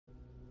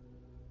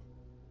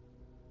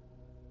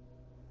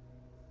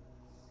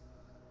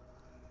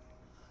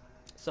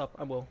Sup,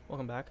 I'm Will.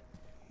 Welcome back.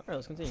 Alright,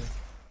 let's continue.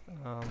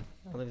 I don't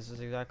think this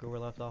is exactly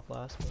where we left off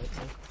last, but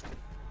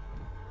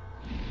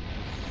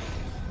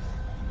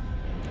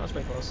that was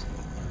pretty close.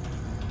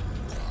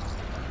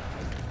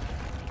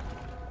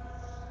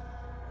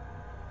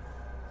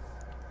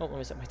 Oh, let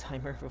me set my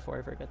timer before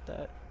I forget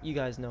that. You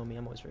guys know me,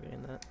 I'm always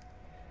forgetting that.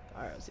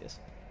 Alright, let's see this.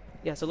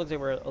 Yeah, so it looks like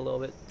we're a little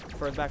bit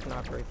further back,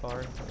 not very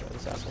far.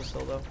 This asshole's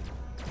still though.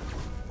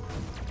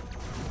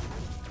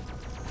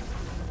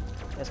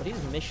 Yeah, so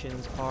these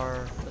missions are...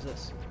 what is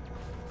this?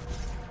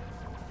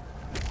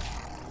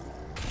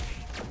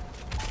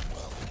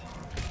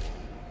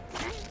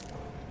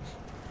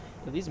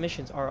 So these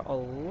missions are a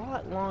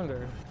lot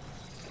longer.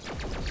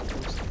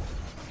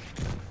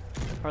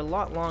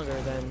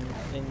 Than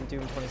in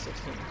Doom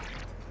 2016.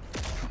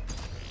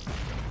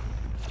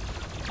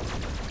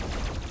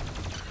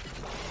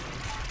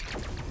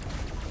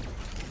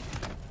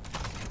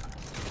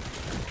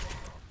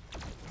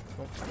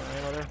 Oh,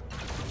 another.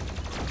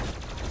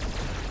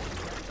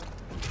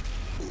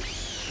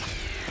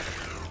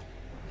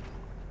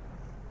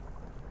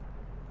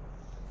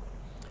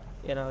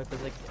 Yeah, no,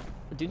 because like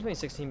the Doom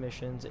 2016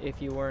 missions,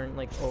 if you weren't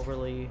like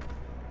overly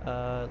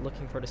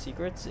looking for the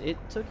secrets, it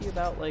took you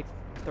about like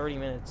 30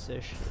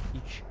 minutes-ish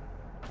each.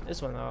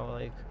 This one though,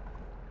 like,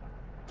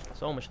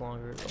 so much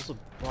longer, also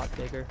a lot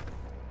bigger.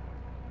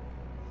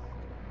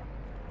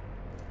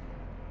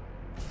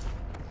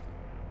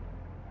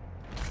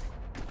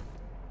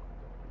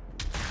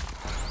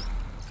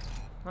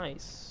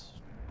 Nice.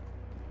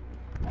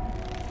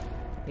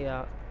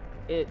 Yeah,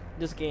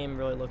 this game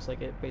really looks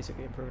like it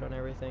basically improved on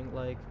everything.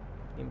 Like,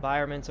 the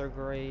environments are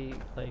great,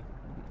 like,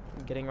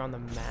 getting around the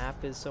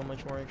map is so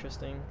much more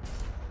interesting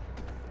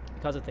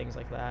because of things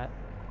like that.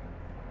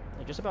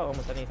 Like, just about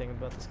almost anything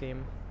about this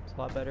game is a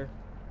lot better.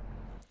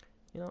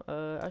 You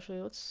know,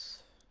 actually,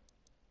 let's...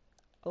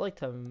 I like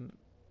to...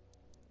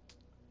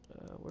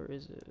 where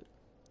is it?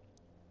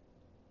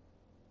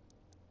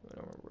 I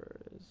don't remember where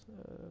it is.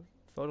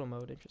 Photo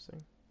mode,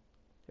 interesting.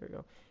 There we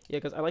go. Yeah,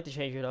 because I like to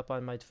change it up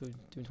on my Doom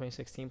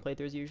 2016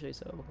 playthroughs usually,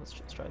 so let's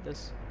try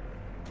this.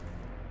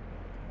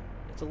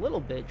 It's a little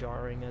bit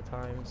jarring at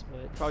times,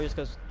 but probably just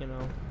because, you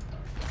know...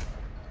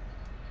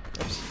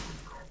 Oops.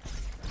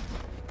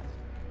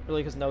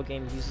 Really, because no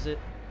game uses it.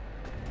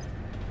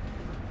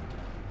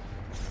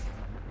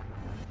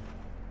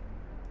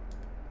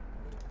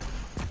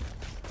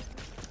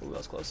 Ooh, that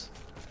was close.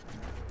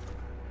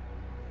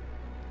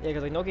 Yeah,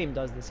 because like no game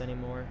does this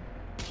anymore.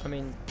 I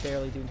mean,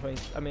 barely Doom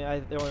 20. I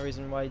mean, the only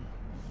reason why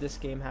this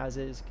game has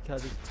it is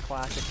because it's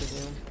classic to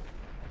Doom.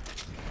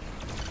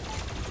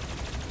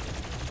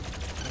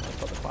 I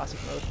call it the classic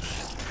mode.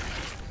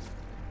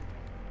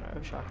 Alright, I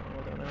have a shotgun.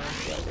 We're going around.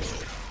 Yeah, I do.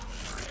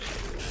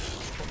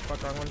 Oh,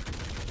 fuck, wrong one.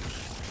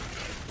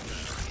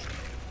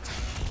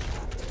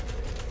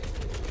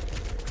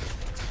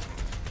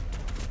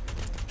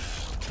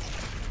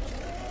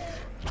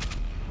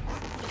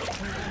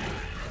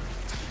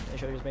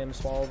 Should have just made him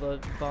swallow the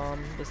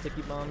bomb, the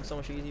sticky bomb, so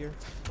much easier.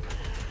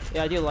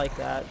 Yeah, I do like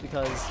that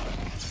because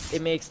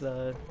it makes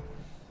the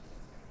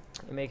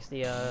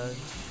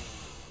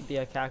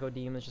Kako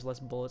demons just less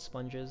bullet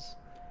sponges.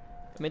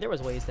 I mean, there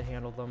was ways to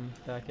handle them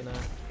back in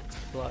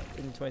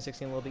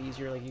 2016 a little bit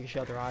easier, like you could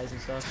shut their eyes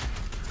and stuff.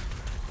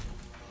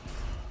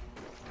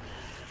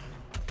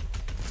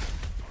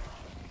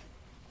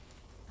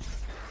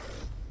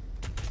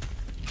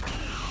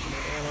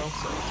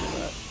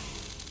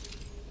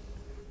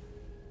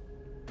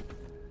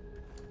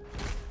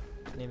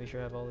 Make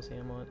sure I have all this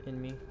ammo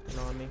in me and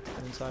on me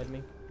and inside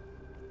me.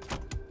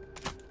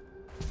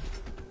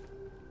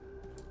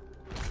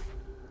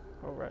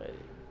 Alright.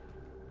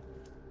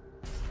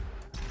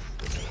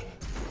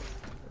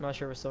 I'm not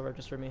sure if it still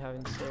registered me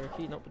having the Slayer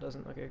key. Nope, it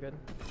doesn't. Okay, good.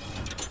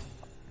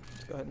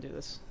 Let's go ahead and do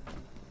this.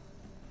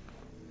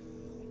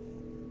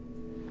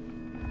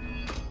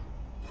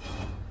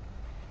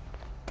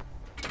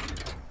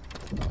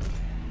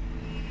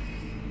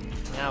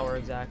 Now we're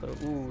exactly.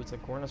 Ooh, it's a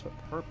cornice with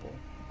purple.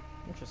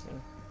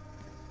 Interesting.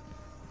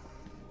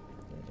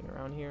 Anything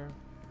around here?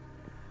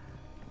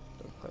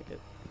 Doesn't look like it.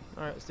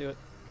 Alright, let's do it.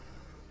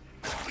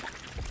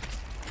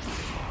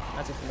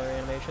 That's a familiar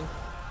animation.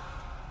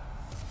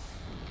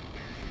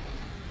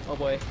 Oh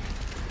boy.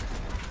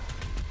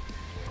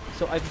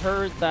 So I've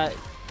heard that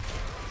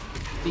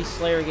these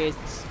Slayer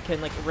gates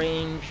can like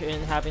range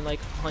in having like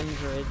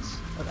hundreds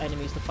of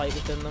enemies to fight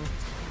within them.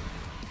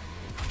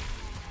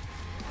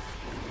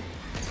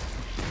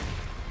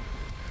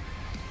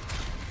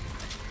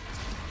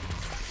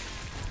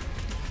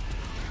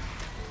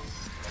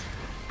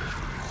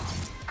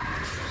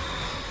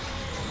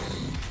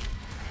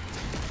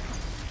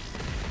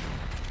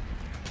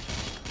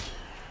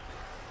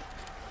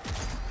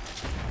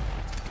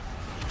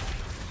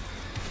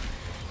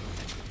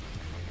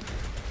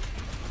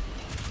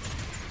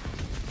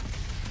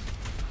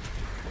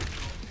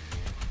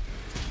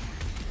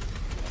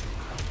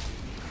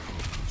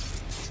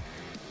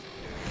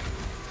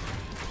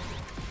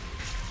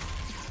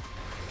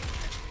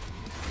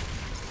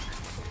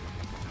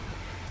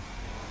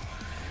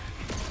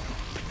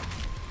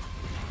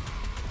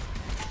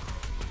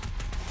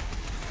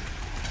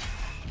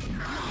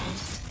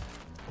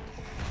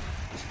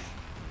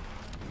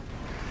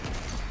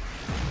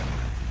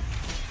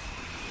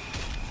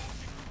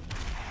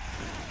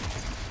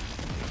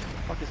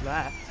 was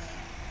that?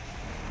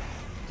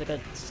 It's like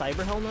a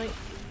cyber hell knight?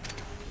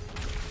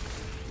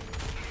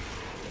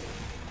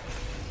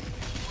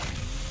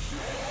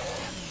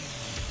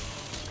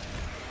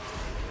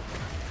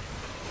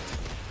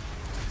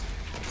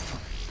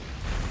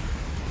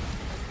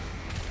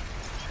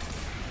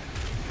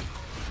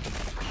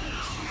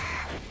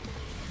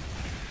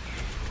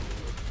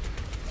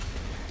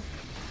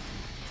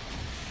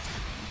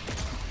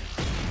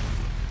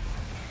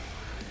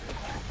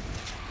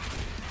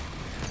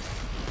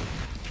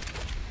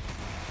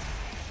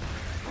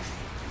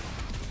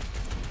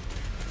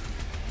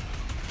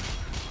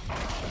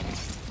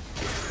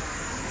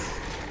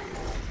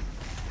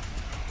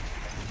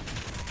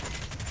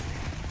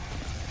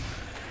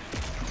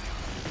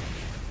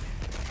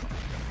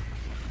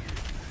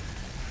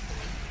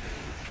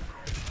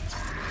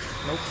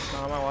 Nope,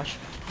 not on my watch.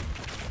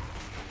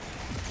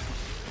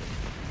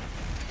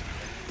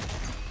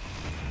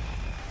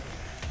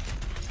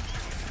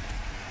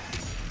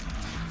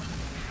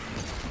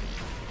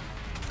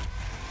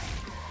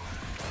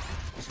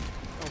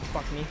 Oh,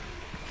 fuck me.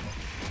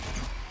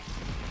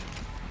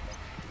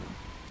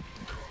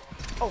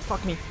 Oh,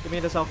 fuck me. Give me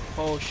this health.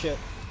 Oh, shit.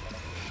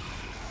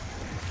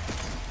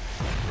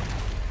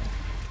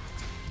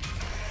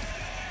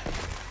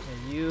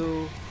 And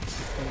you.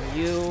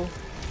 And you.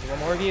 One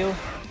more of you.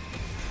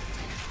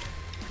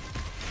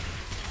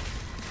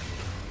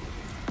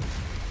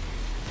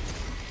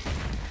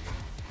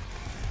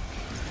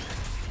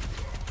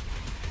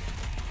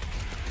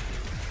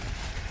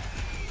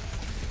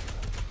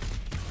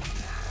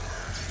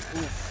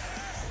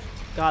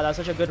 God, that's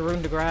such a good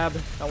rune to grab.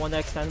 I wanted to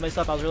extend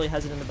myself. I was really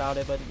hesitant about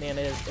it, but man,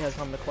 it has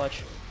come to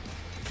clutch.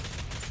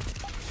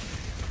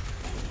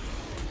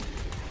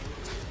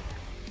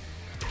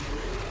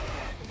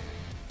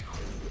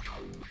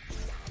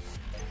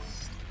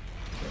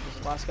 This is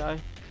the last guy.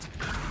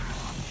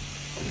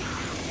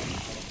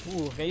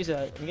 Ooh, can I use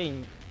that? I'm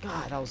getting.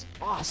 God, that was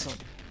awesome.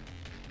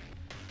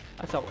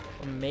 I felt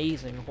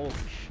amazing. Holy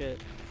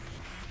shit.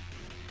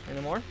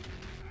 Any more?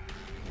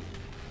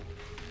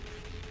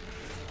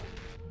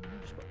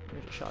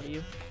 Here's a shot of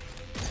you.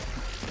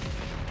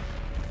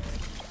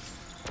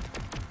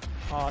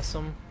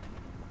 Awesome.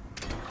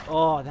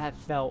 Oh, that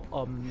felt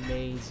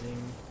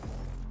amazing.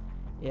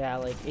 Yeah,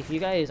 like, if you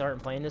guys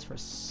aren't playing this for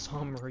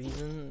some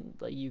reason,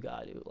 like, you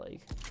gotta, like...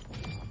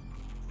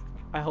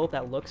 I hope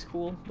that looks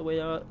cool, the way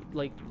that,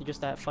 like, just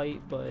that fight,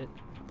 but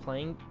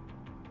playing...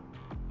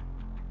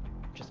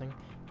 Interesting.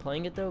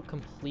 Playing it, though,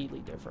 completely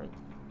different.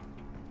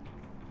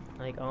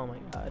 Like, oh my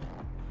god.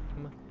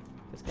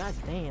 Because,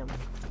 goddamn.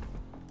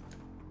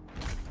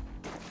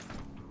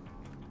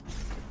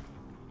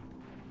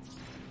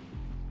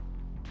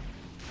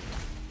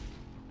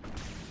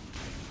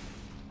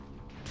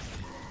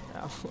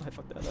 Ow, I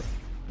fucked that up.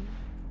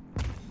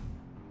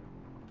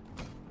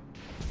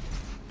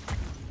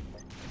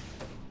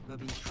 The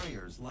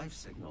betrayer's life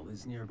signal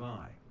is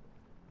nearby.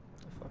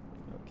 Oh, fuck.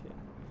 Okay.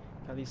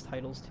 Got these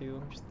titles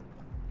too. Just...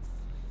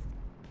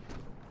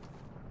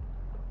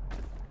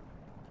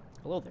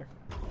 Hello there.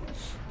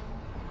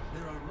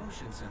 There are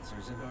motion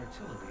sensors and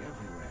artillery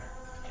everywhere.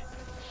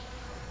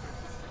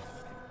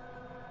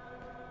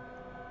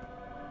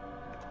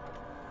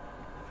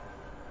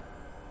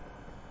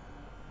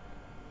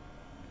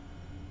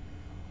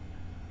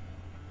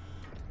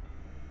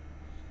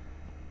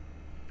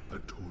 I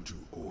told you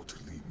all to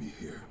leave me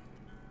here.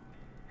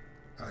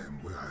 I am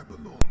where I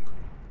belong.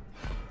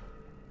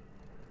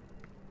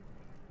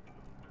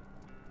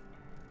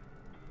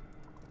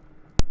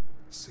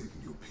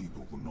 Saving your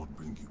people will not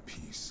bring you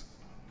peace.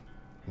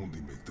 Only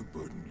make the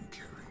burden you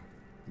carry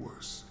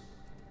worse.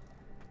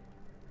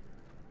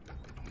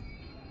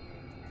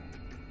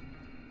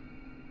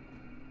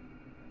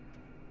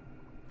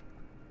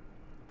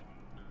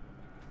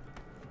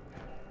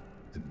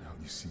 And now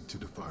you seek to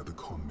defy the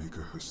Calm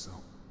Maker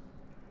herself.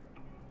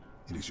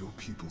 It is your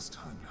people's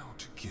time now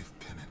to give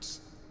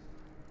penance,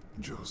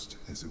 just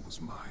as it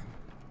was mine.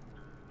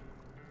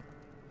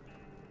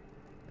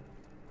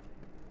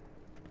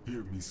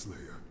 Hear me,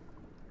 Slayer.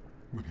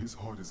 When his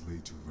heart is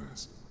laid to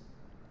rest,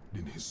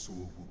 then his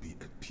soul will be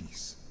at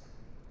peace.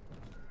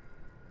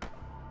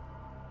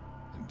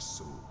 And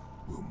so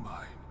will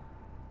mine.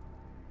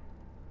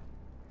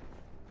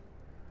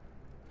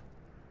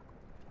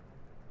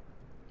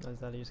 Is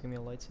that he's gonna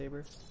be a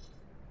lightsaber?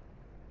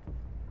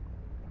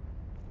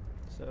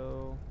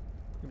 So,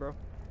 hey bro.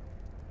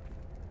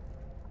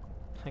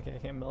 Okay, I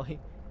can't melee.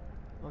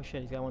 Oh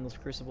shit, he's got one of those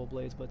crucible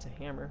blades, but it's a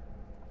hammer.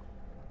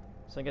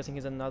 So I'm guessing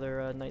he's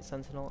another Knight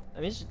Sentinel.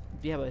 I mean, it's just,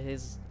 yeah, but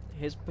his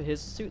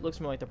suit looks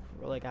more like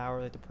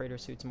the Praetor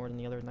suits more than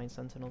the other Knight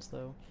Sentinels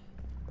though.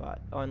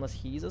 But oh, unless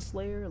he's a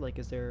Slayer, like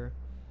is there?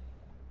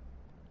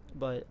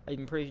 But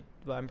I'm pretty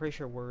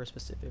sure we're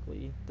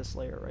specifically the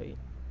Slayer, right?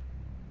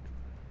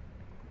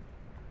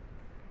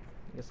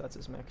 I guess that's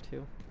his mech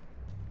too.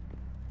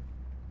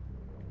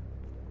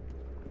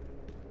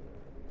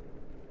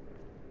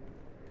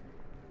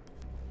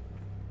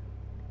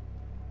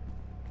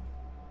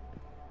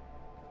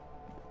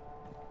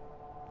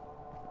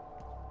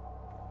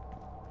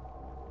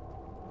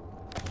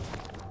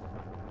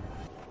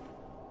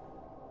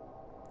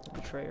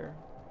 Betrayer.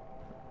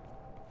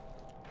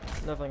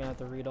 Definitely gonna have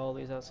to read all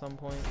these at some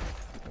point.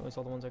 At least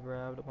all the ones I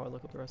grabbed. I'll probably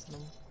look up the rest of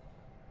them.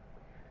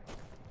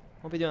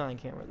 Won't be doing that on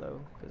camera though,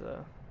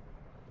 because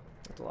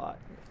it's a lot.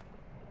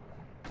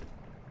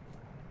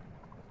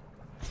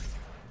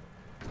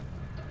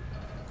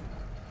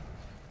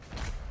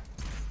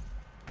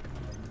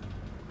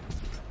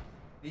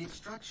 The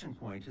extraction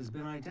point has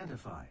been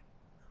identified.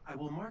 I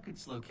will mark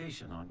its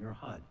location on your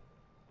HUD.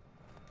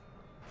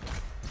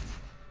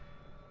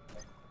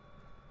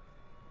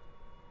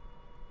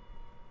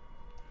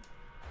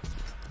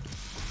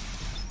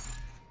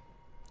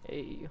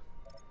 Hey.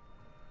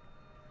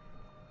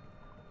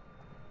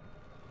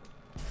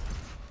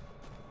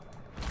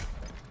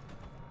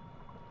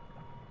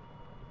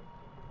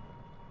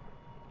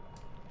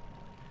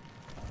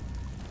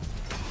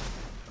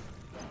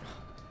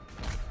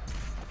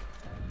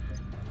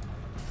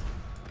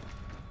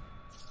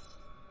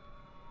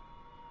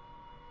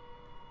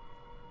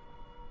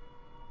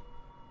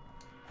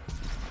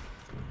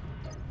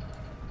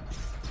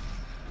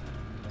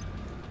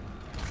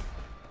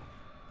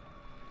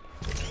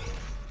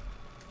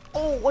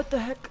 Oh, what the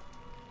heck?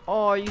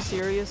 Oh, are you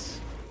serious?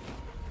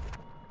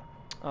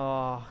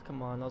 Oh,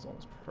 come on, that was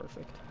almost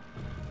perfect.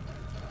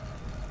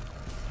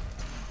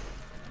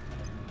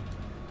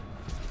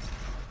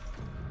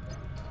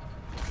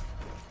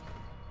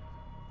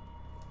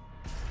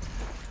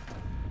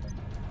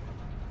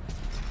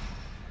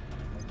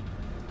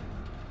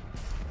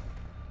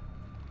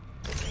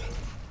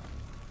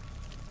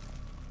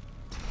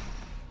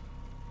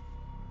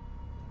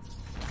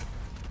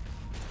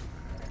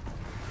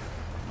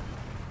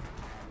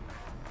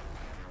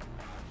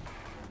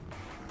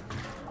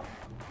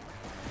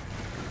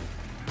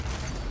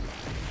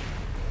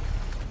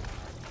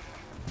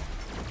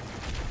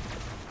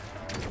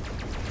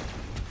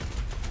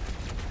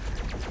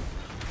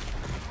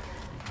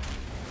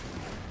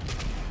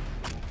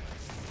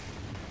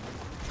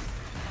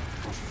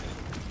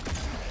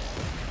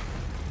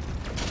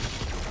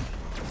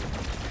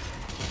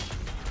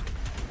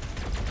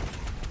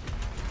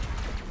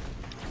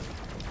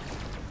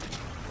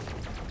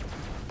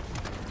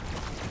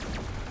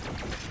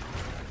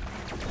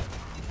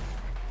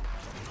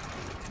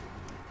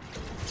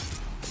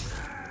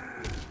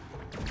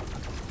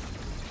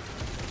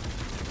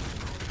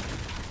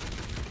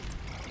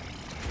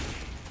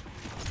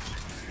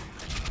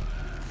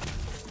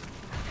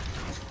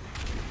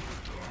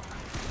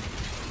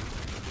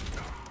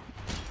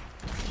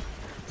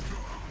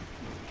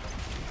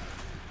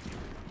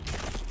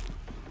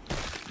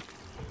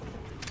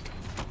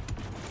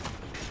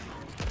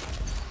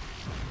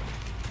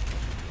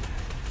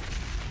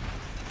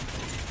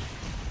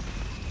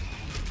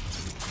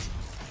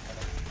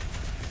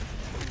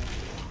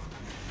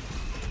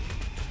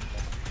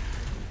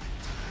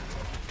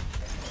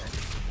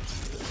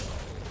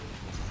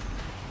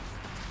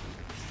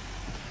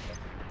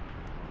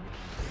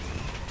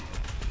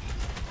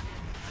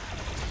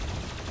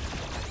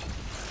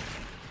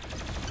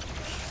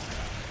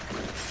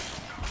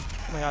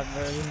 Oh my god,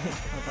 very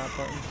not that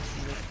button.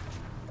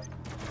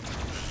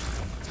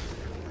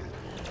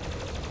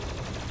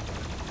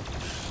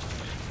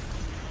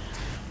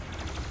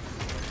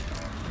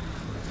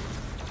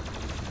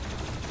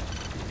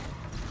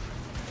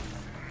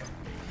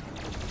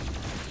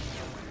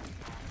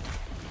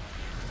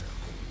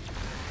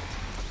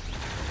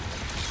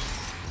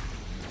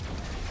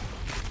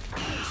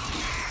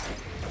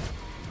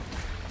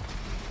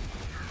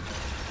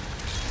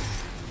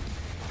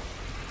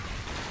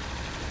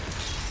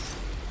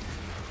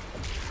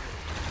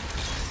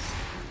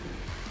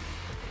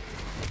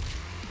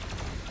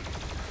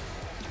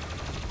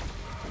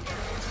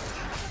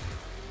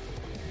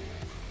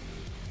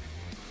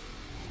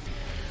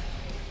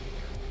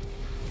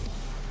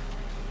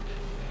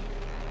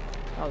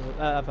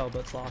 I felt a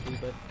bit sloppy,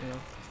 but you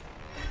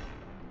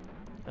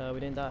know, we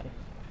didn't die.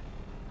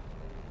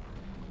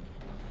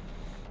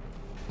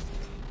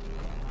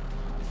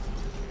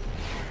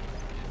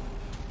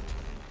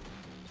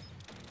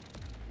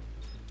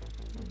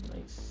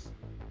 Nice.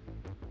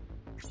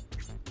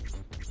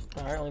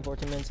 Alright, only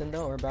 14 minutes in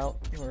though, or about.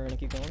 We're gonna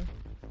keep going.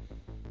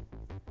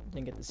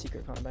 Didn't get the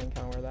secret combat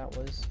encounter where that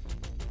was.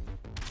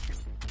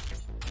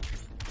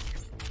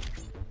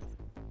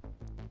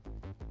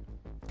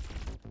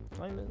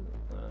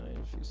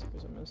 A few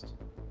seconds I missed.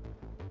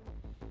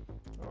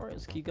 Alright,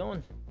 let's keep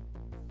going.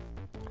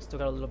 Still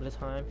got a little bit of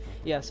time.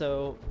 Yeah,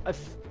 so I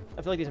feel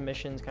like these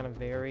missions kind of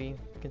vary.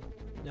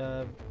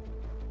 A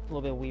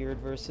little bit weird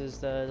versus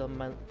the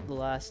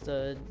last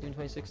Doom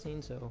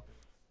 2016, so...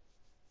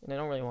 And I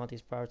don't really want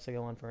these parts to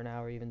go on for an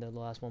hour, even though the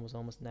last one was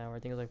almost an hour. I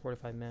think it was like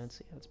 45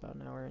 minutes. Yeah, it's about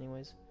an hour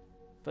anyways.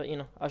 But, you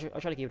know, I'll try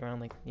to keep it around,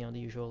 like, you know, the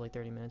usual, like,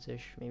 30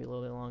 minutes-ish. Maybe a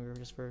little bit longer,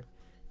 just for...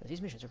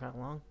 These missions are kind of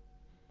long.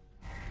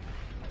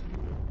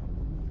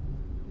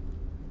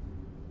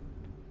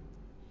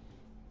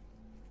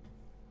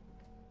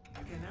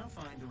 You can now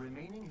find the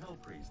remaining Hell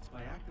Priests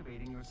by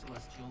activating your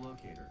Celestial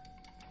Locator.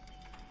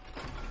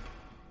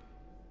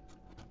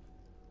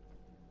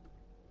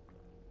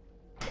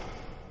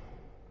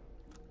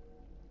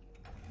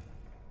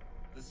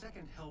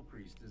 Hell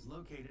Priest is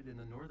located in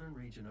the northern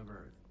region of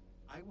Earth.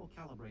 I will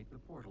calibrate the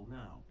portal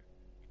now.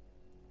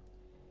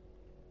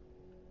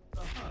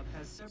 The hub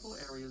has several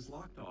areas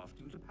locked off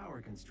due to power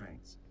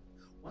constraints.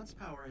 Once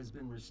power has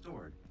been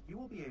restored, you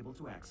will be able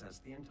to access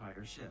the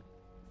entire ship.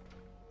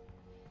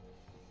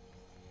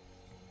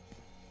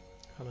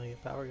 How do I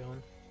get power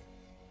going?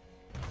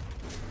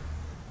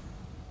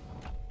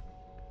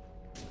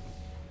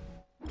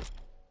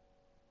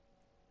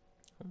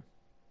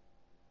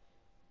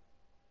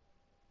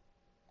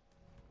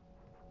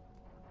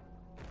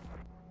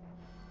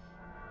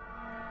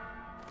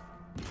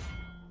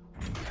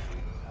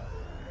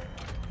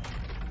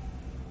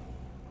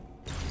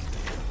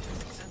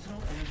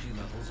 Sentinel energy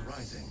levels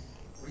rising,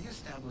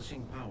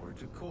 re-establishing power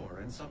to core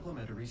and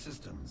supplementary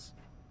systems.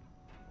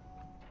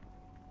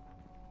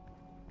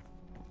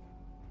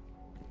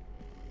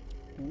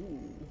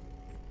 Ooh.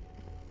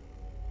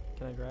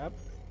 Can I grab?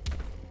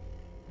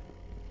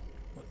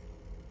 What?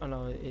 Oh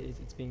no,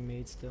 it's being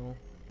made still.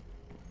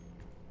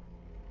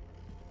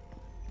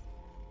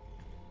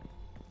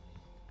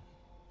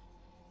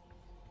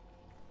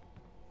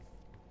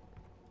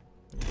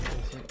 Gotta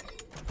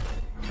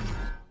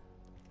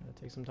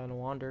take some time to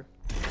wander.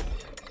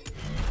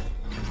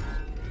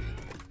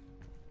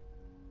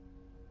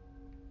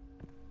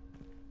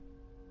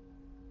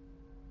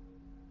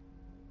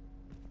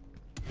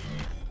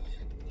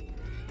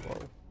 Whoa.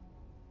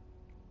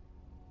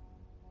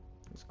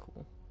 That's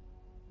cool.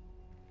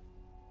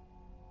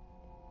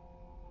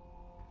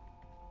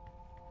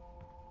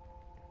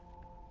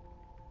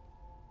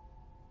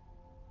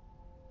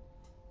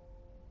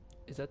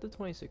 Is that the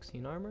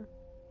 2016 armor?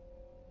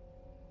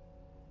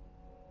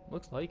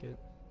 Looks like it.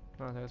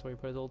 Oh, that's where he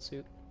put his old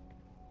suit.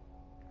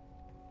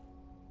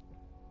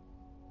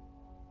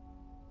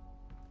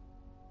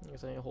 I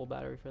guess I need a whole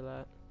battery for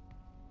that.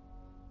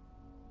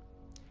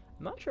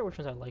 I'm not sure which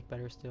ones I like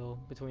better still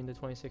between the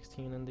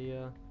 2016 and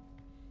the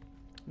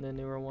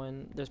newer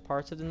one. There's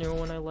parts of the newer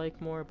one I like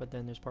more, but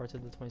then there's parts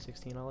of the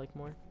 2016 I like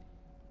more.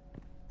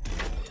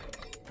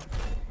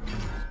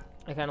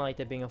 I kind of liked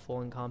it being a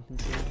full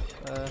incompetency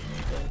thing.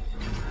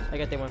 I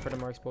get they went for the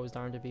more exposed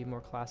arm to be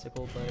more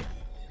classical, but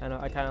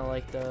I kind of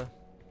like the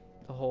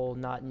whole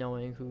not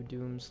knowing who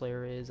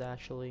Doomslayer is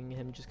actually, and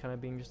him just kind of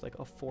being just like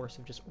a force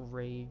of just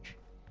rage.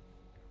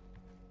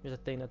 There's a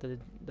thing that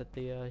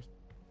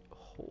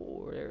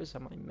oh, there's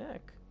on my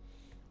mech.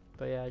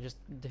 But yeah, just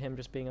him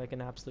just being like an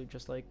absolute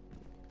just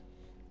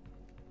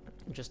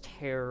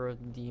terror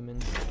of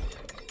demons.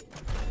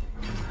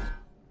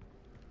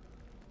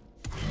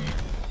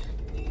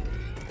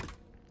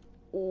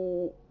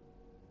 Oh,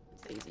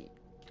 it's Daisy.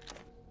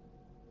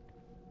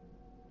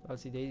 Oh, I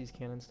see Daisy's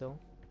cannon still.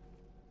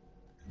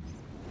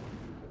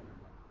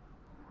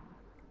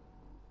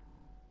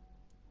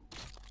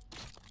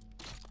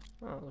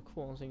 Oh, look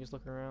cool. So you can just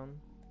look around.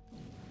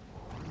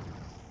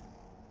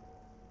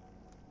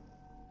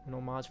 An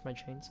homage for my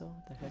chainsaw?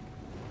 What the heck?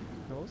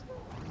 What was that?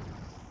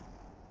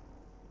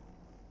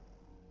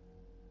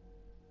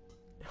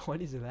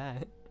 What is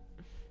that?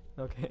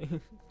 Okay.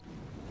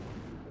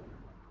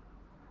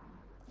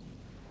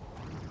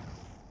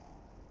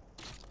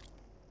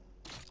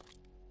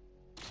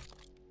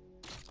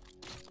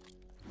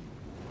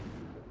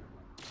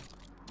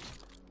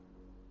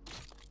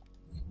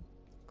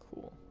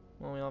 Cool.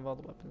 Well, we don't have all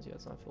the weapons yet.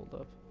 It's not filled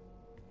up.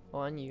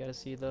 Oh, and you gotta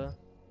see the...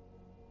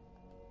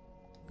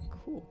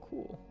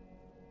 Cool.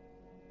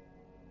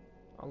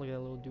 Oh, look at that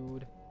little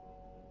dude.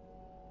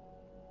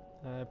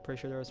 Pretty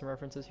sure there are some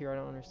references here I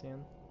don't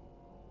understand.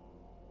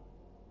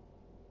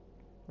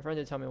 My friend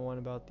did tell me one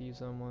about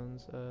these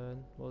ones.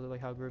 What was it,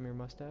 like how groom your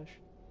mustache?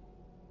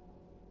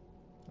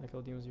 Like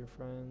Odin was your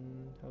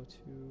friend. How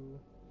to...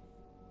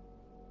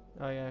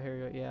 Oh yeah, here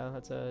you go. Yeah,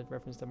 that's a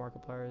reference to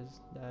Markiplier's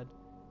dad.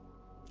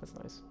 That's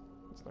nice.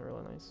 That's not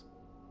really nice.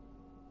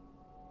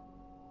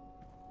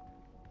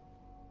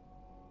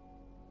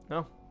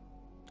 No.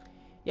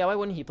 Yeah, why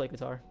wouldn't he play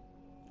guitar?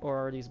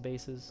 Or are these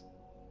basses?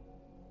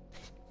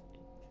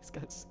 He's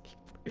got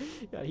skateboard.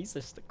 Yeah, he's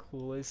just the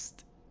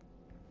coolest.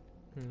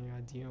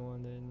 Yeah,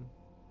 D1 and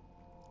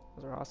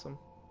those are awesome.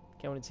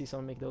 Can't wait to see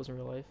someone make those in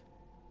real life.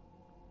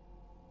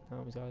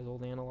 Oh, he's got his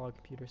old analog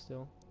computer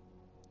still.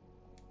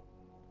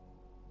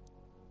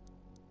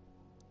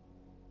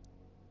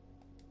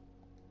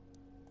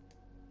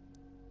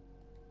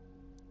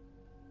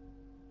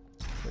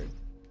 Weird.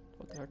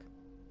 What the heck?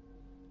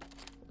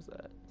 What was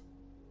that?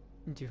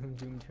 Doom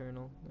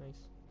Eternal.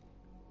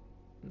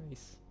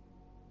 Nice.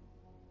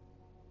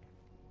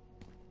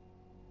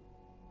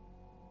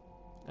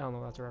 I don't know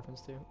what that's a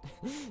reference to.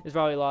 There's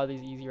probably a lot of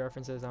these easy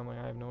references. I'm like,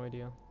 I have no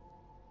idea.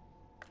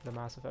 The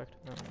Mass Effect.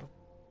 I don't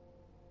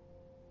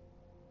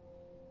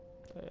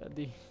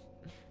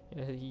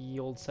know. The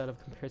old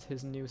setup compared to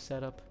his new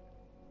setup.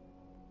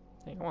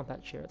 Dang, I want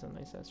that chair. It's a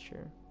nice ass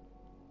chair.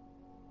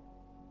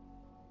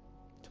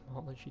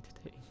 Etymology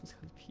today. He's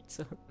got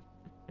pizza.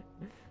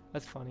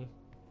 That's funny.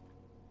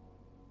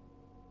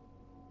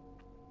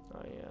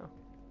 Oh yeah.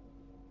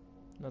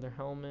 Another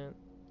helmet.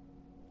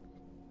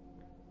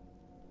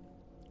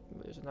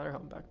 There's another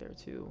helmet back there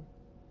too.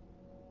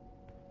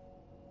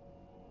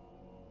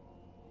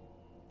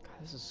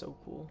 This is so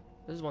cool.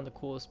 This is one of the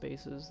coolest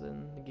spaces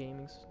in the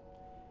gaming's.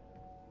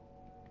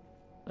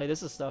 Like,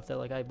 this is stuff that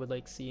like I would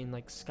like see in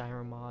like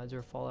Skyrim mods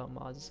or Fallout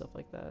mods and stuff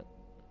like that.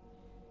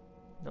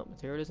 Nope,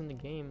 here it is in the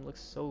game.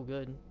 Looks so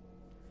good.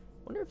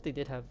 Wonder if they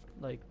did have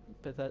like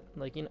Bethesda,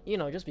 like you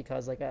know, just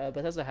because like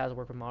Bethesda has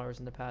worked with modders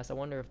in the past. I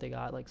wonder if they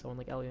got like someone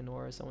like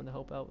Eleanor or someone to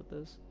help out with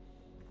this.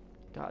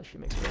 God, she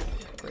makes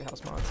great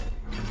house mods.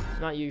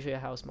 Not usually a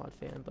house mod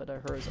fan, but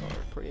hers are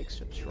pretty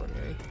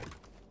extraordinary.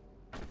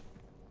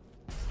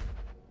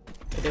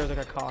 If there was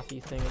like a coffee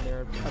thing in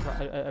there,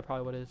 I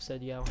probably would have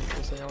said yeah,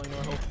 100% Eleanor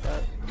help with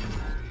that.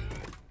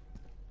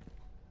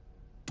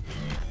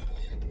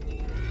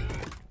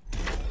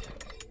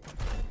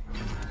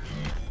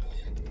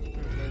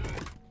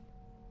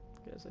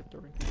 Guys, like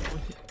door keep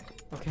going.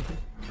 Okay.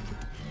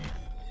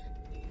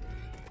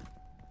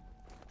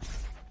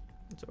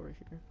 It's over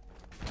here.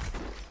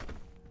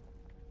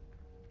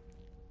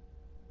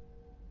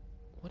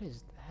 What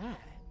is that?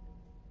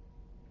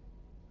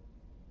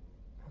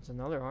 It's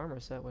another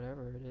armor set,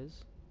 whatever it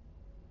is.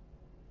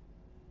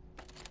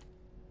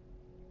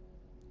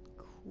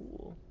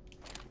 Cool.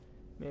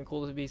 Man,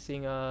 cool to be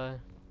seeing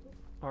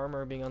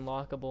armor being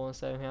unlockable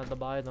instead of having to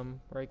buy them,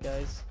 right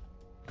guys?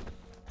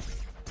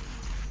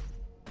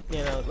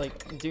 You know,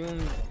 like Doom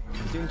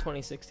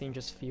 2016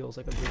 just feels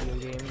like a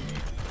video game.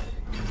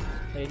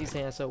 Like, he's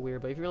saying that's so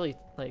weird, but if you really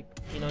like,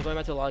 you know, going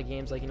back to a lot of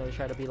games, like, you know, they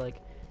try to be like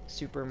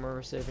super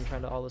immersive and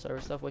trying to all this other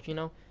stuff, which, you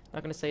know, I'm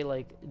not gonna say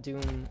like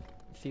Doom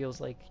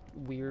feels like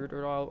weird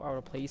or out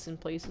of place in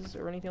places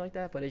or anything like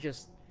that, but it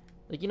just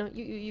like, you know,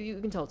 you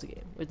can tell it's a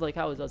game. It's like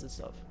how it does its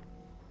stuff.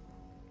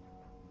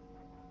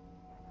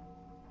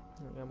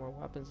 We got more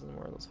weapons and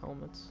more of those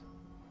helmets.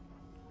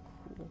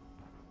 Cool.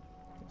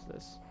 What's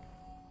this?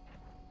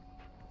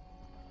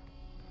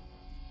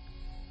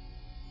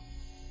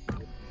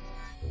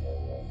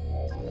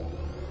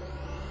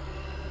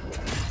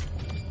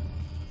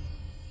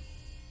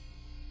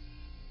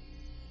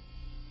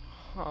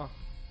 Huh.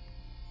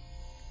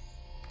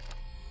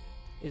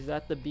 Is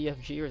that the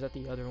BFG or is that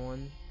the other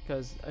one?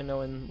 Because I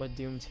know in what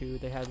Doom 2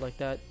 they had like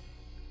that,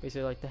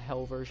 basically like the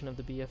hell version of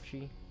the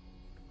BFG.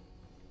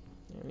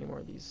 Yeah, any more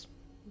of these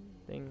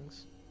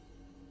things?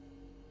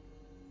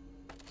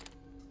 I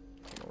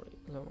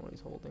don't know what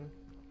he's holding.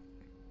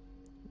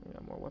 We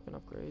got more weapon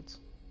upgrades.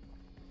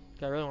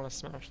 I really want to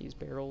smash these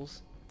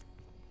barrels.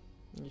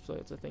 You feel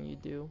like it's a thing you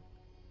do.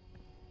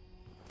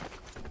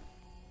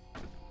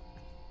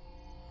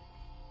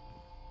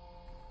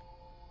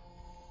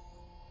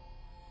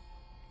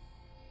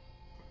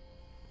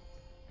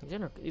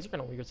 These are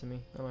kind of weird to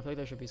me. I feel like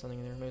there should be something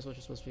in there. Maybe it's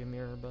just supposed to be a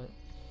mirror, but...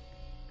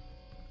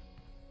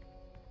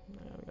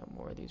 Yeah, we got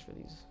more of these for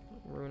these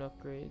rune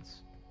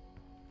upgrades.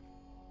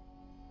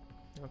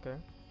 Okay.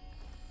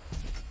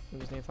 We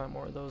just need to find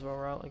more of those while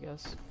we're out, I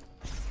guess.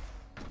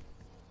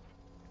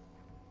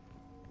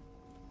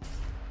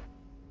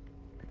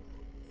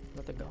 Is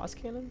that the Gauss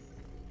cannon?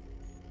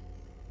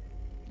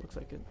 Looks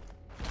like it.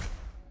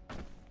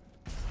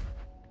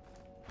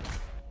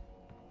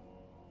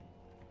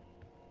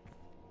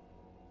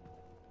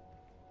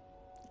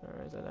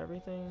 Alright, is that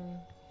everything?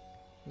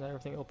 Is that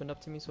everything opened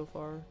up to me so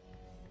far?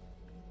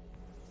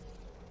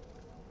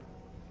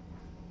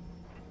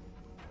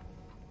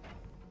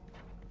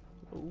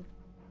 Oh.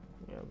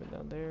 Yeah, I've been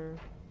down there.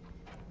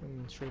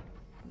 And straight.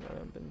 No, I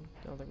haven't been.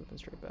 I don't think we've been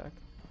straight back.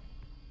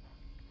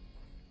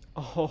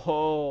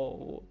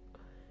 Oh!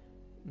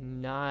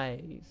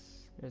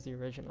 Nice. There's the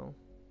original.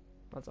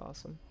 That's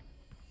awesome.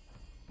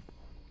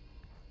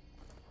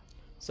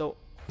 So,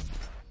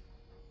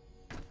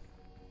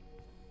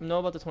 know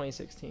about the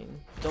 2016.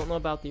 Don't know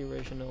about the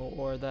original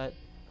or that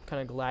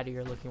kind of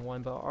gladiator looking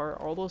one, but are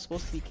all those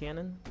supposed to be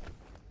canon?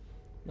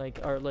 Like,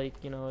 are like,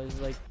 you know, is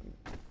like,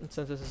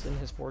 since this is in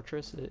his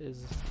fortress, it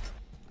is,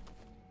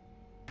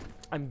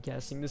 I'm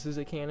guessing this is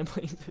a canon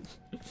place.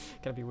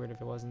 Gotta be weird if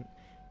it wasn't.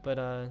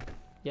 But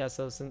yeah,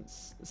 so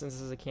since this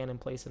is a canon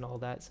place and all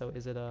that, so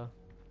is it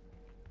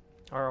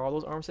are all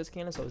those armor sets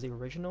canon? So is the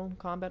original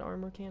combat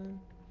armor canon?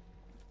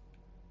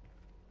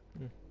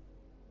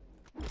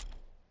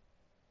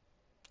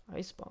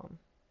 Ice bomb.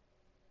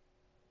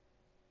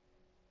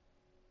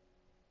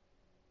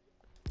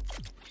 The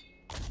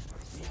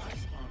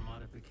ice bomb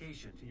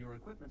modification to your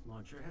equipment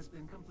launcher has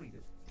been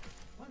completed.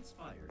 Once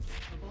fired,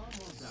 the bomb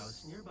will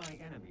douse nearby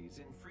enemies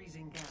in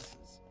freezing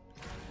gases.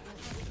 You'll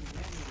have to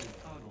manually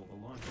toggle the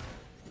launcher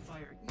to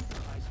fire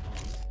either ice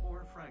bombs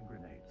or frag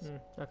grenades.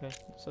 Okay,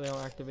 so they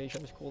don't activate each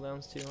other's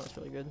cooldowns too. That's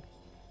really good.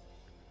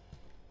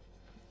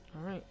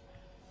 Alright.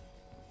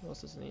 What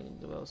else does it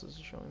need? What else is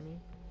it showing me?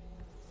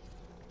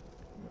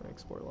 I'm gonna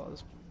explore a lot of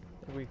this.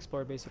 We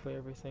explored basically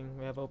everything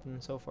we have open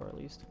so far, at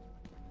least.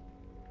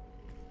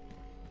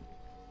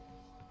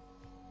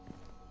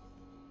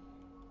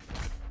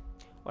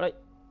 What I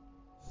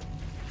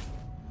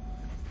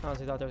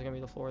honestly thought there was gonna be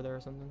the floor there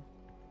or something.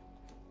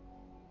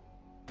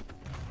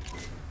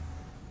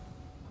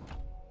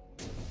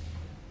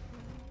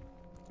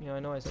 You know, I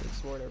know I said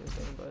explored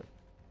everything, but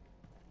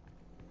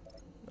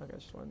okay,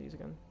 it's just one of these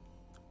again.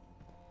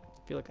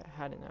 I feel like I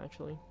hadn't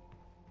actually.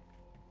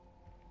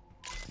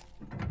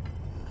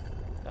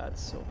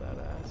 That's so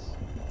badass.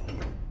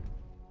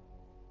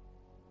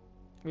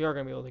 We are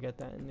gonna be able to get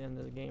that in the end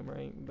of the game,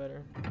 right?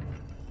 Better.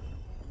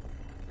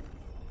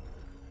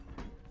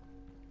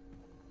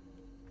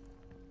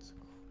 It's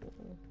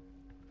cool.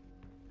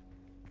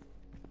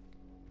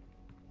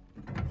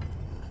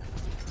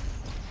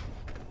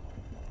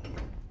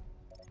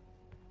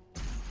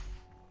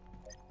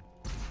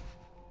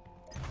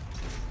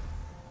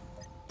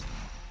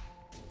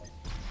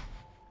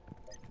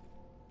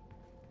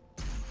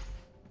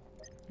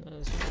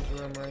 This is his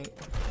room, right?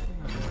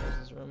 There's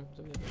his room.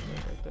 So we have his room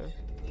right there.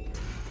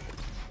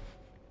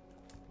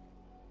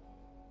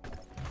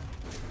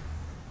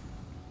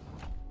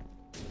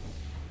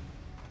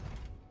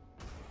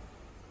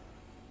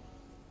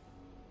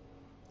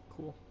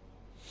 Cool.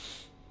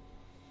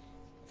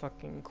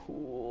 Fucking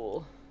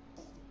cool.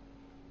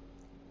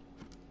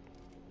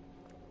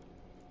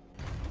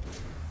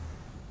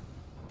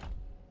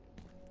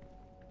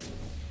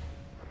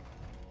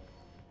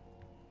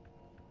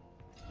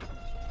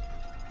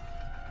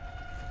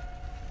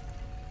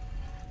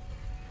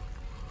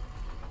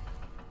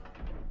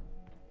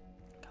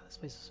 God, this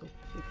place is so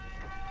big.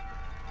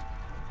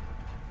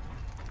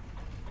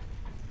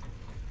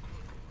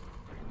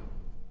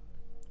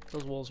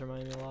 Those wolves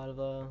remind me a lot of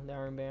the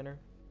Iron Banner.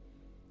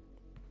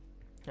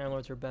 Iron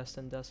Lords are best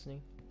in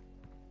Destiny.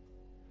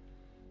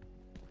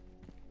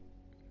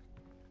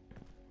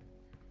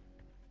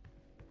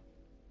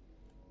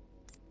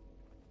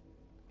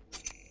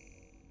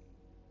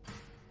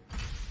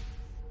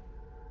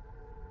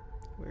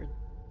 Weird.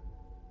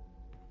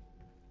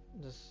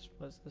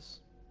 What's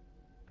this?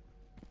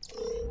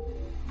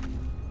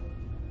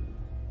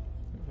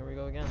 Here we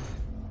go again.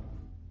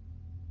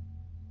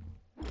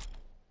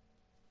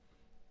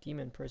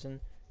 Demon prison.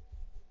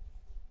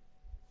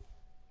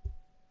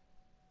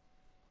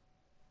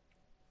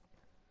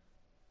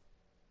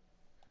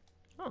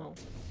 Oh.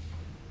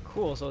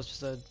 Cool, so it's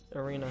just an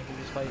arena. You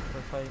just fight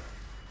for fight.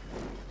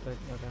 But,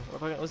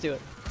 okay. Let's do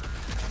it.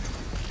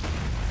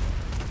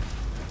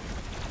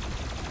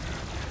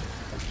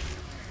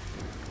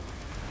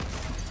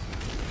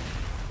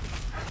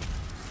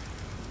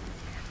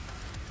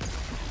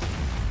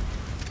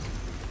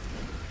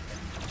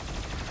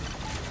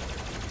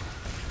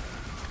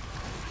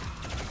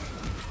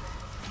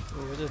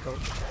 Ooh,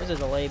 there's a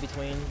delay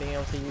between being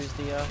able to use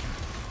the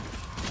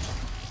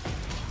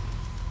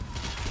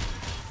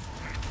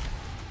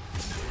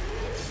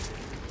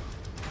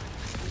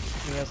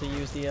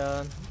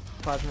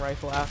plasma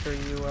rifle after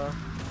you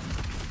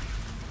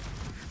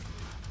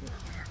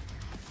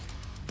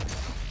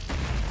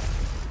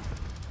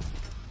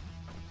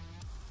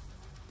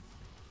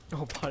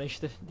oh, punish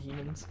the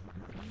demons.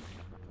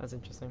 That's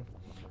interesting.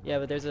 Yeah,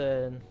 but there's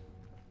a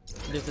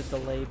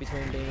delay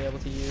between being able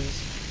to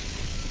use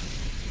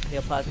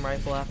the plasma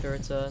rifle after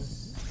it's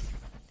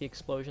the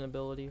explosion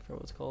ability for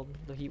what's called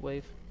the heat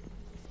wave.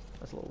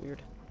 That's a little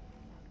weird.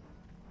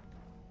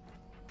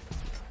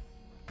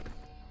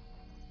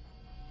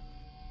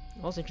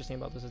 What's interesting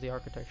about this is the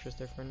architecture is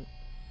different.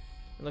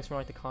 It looks more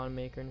like the Con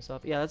Maker and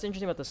stuff. Yeah, that's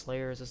interesting about the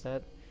Slayers is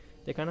that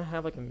they kind of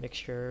have like a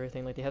mixture of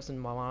everything. Like they have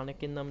some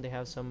melodic in them. They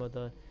have some of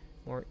the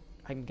more,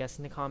 I'm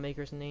guessing, the Con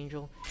Makers and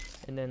Angel,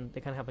 and then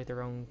they kind of have like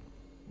their own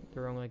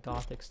like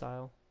gothic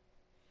style.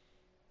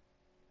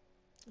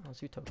 Oh,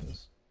 2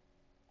 tokens.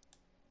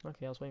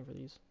 Okay, I was waiting for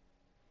these.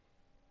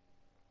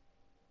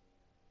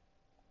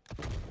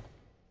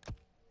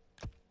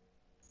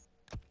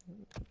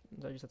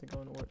 I just have to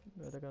go in order.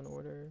 They go in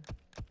order.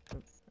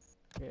 Nope.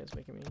 Okay, it's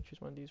making me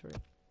choose one of these, right?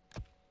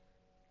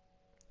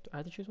 Do I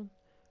have to choose one?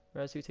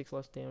 Badassitude takes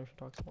less damage from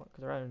toxic water.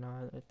 Because I'd rather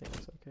not. I think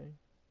it's okay.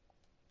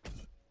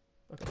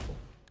 Okay, cool.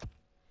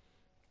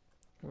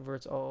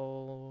 Reverts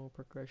all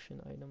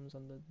progression items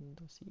on the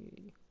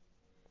dossier.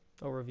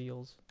 Oh,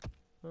 reveals.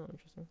 Oh,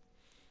 interesting.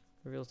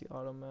 Reveals the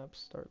auto map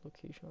start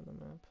location on the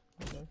map.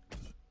 Okay.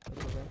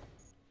 That's okay.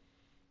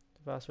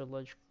 The faster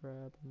ledge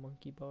grab,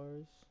 monkey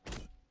bars.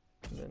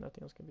 And then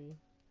nothing else can be.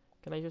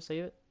 Can I just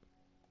save it?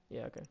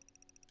 Yeah, okay.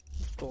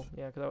 Cool.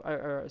 Yeah, because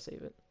I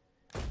save it.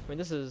 I mean,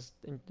 this is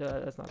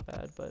that's not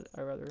bad, but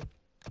I rather.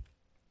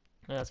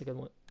 Yeah, that's a good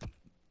one.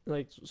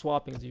 Like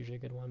swapping is usually a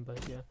good one,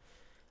 but yeah,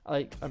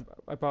 I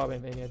probably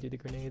maybe I do the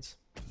grenades.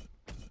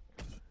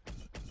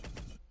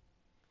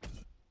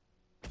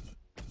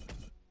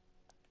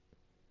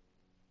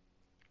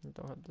 I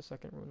don't have the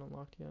second rune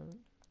unlocked yet.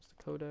 It's the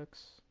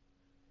codex.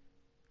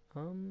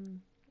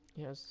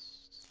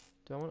 Yes.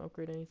 Do I want to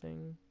upgrade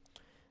anything?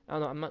 I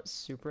don't know. I'm not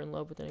super in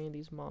love with any of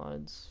these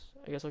mods.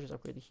 I guess I'll just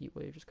upgrade the heat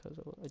wave just because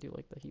I do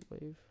like the heat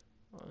wave.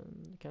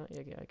 Can I?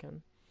 Yeah, I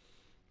can.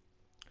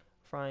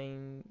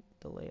 Frying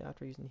delay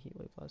after using the heat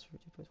wave lasts for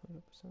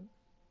 2.25%.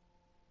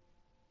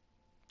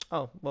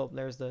 Oh, well,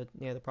 there's the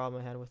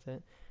problem I had with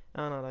it. I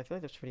don't know. I feel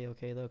like that's pretty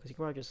okay though, because you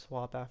can probably just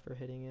swap after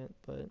hitting it.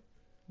 But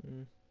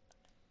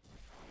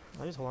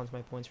I'll just hold on to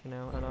my points for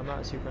now. And I'm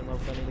not super in love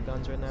with any of the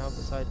guns right now,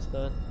 besides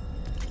the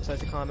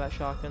combat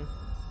shotgun.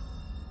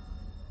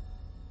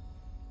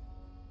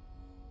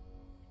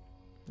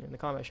 And the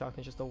combat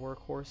shotgun is just a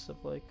workhorse of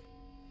like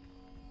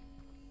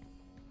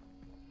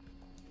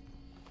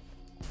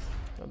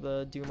of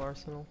the Doom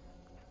arsenal.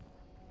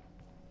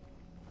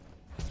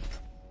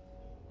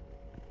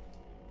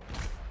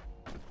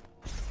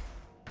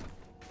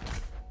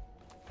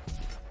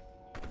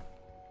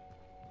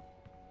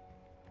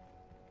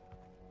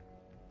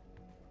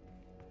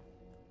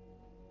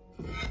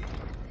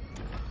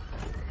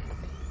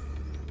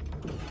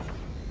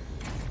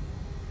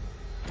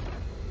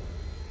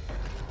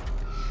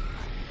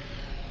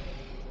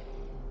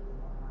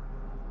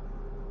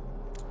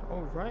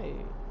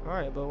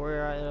 Alright, but we're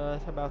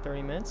at about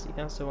 30 minutes,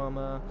 yeah, so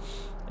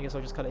I guess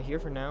I'll just cut it here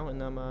for now, and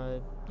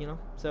you know,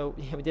 so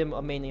yeah, we did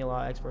mainly a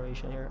lot of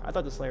exploration here. I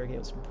thought the Slayer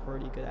gave us some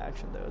pretty good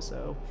action though,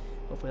 so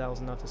hopefully that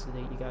was enough to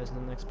sedate you guys in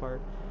the next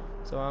part.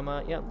 So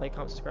yeah, like,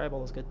 comment, subscribe, all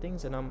those good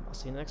things, and I'll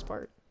see you in the next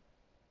part.